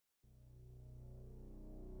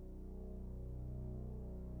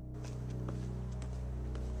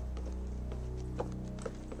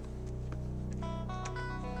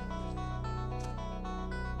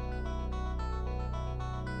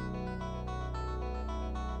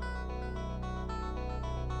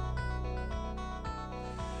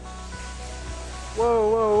Whoa,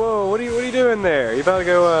 whoa, whoa! What are you doing there? You about to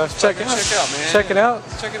go check it out? Check out, man. Check it out?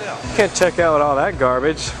 Check it out. You can't check out with all that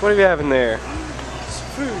garbage. What do you have in there? It's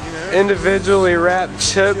food, you know. Individually wrapped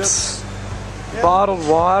chips, yeah. Bottled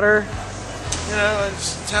water. You know, and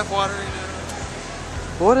just tap water, you know.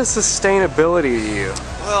 What is sustainability to you?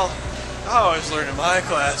 Well, I always learned in my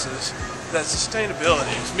classes that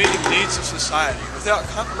sustainability is meeting the needs of society without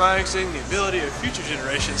compromising the ability of future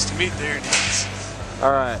generations to meet their needs.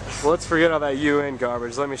 Alright, well, let's forget all that UN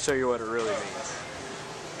garbage. Let me show you what it really means.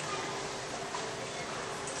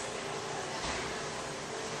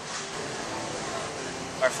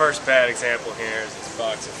 Our first bad example here is this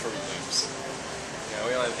box of Fruit Loops. You know,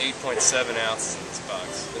 we only have 8.7 ounces in this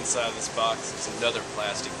box. Inside of this box is another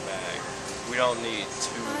plastic bag. We don't need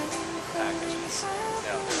 2 packages.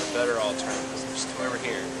 Now, there are better alternatives. Just come over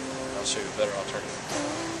here and I'll show you a better alternative.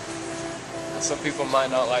 Now, some people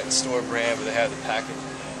might not like the store brand, but they have the package.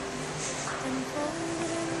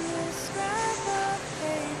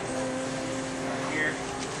 Right here,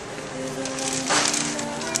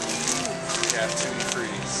 we have Tutti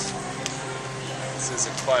Fruttis. This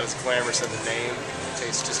isn't quite as glamorous of a name. It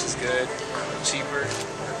tastes just as good, cheaper,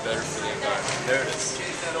 or better for the environment. Notice,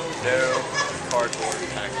 no cardboard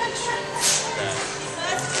package.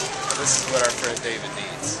 This is what our friend David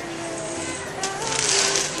needs.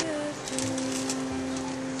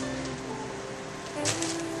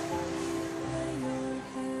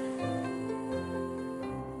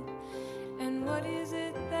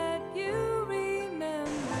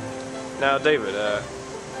 Now, David,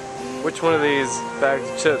 which one of these bags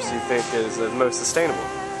of chips do you think is the most sustainable?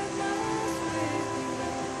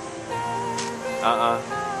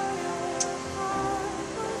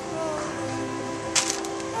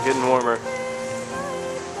 Getting warmer.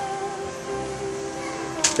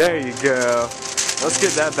 There you go. Let's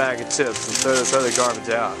get that bag of chips and throw this other garbage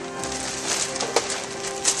out.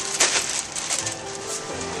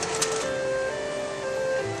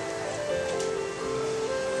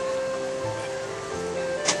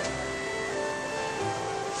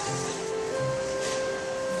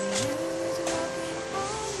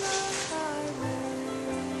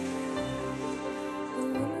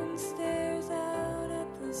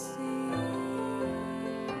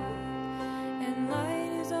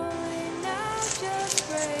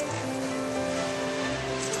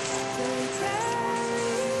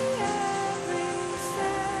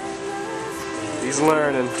 He's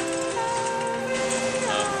learning.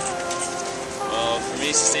 Well, for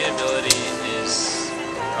me, sustainability is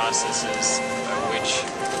processes by which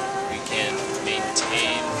we can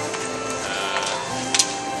maintain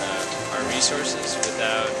our resources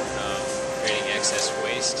without creating excess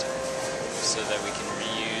waste, so that we can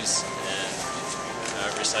reuse and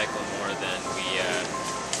recycle more than we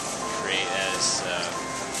create as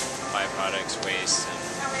byproducts, waste,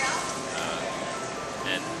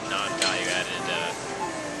 and non-value-added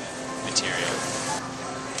material.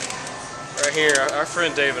 Right here, our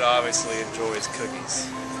friend David obviously enjoys cookies.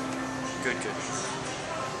 Good cookies.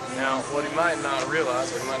 Now, what he might not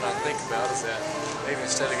realize, what he might not think about, is that maybe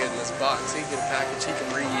instead of getting this box, he can get a package he can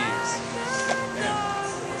reuse. Now,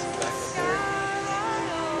 this is back up here.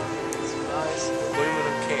 It's a nice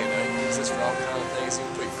aluminum can. Now, you can use this for all kinds of things. You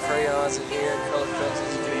can put crayons in here, color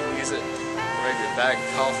pencils. You can even use it for maybe a bag of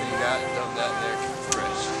coffee you got and dump that in there.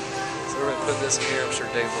 Fresh. So we're going to put this in here. I'm sure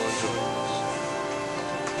Dave will enjoy it.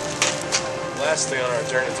 Lastly on our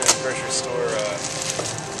journey through the grocery store,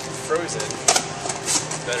 frozen is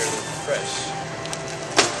better than fresh.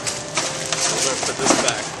 So we're going to put this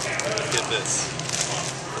back and get this.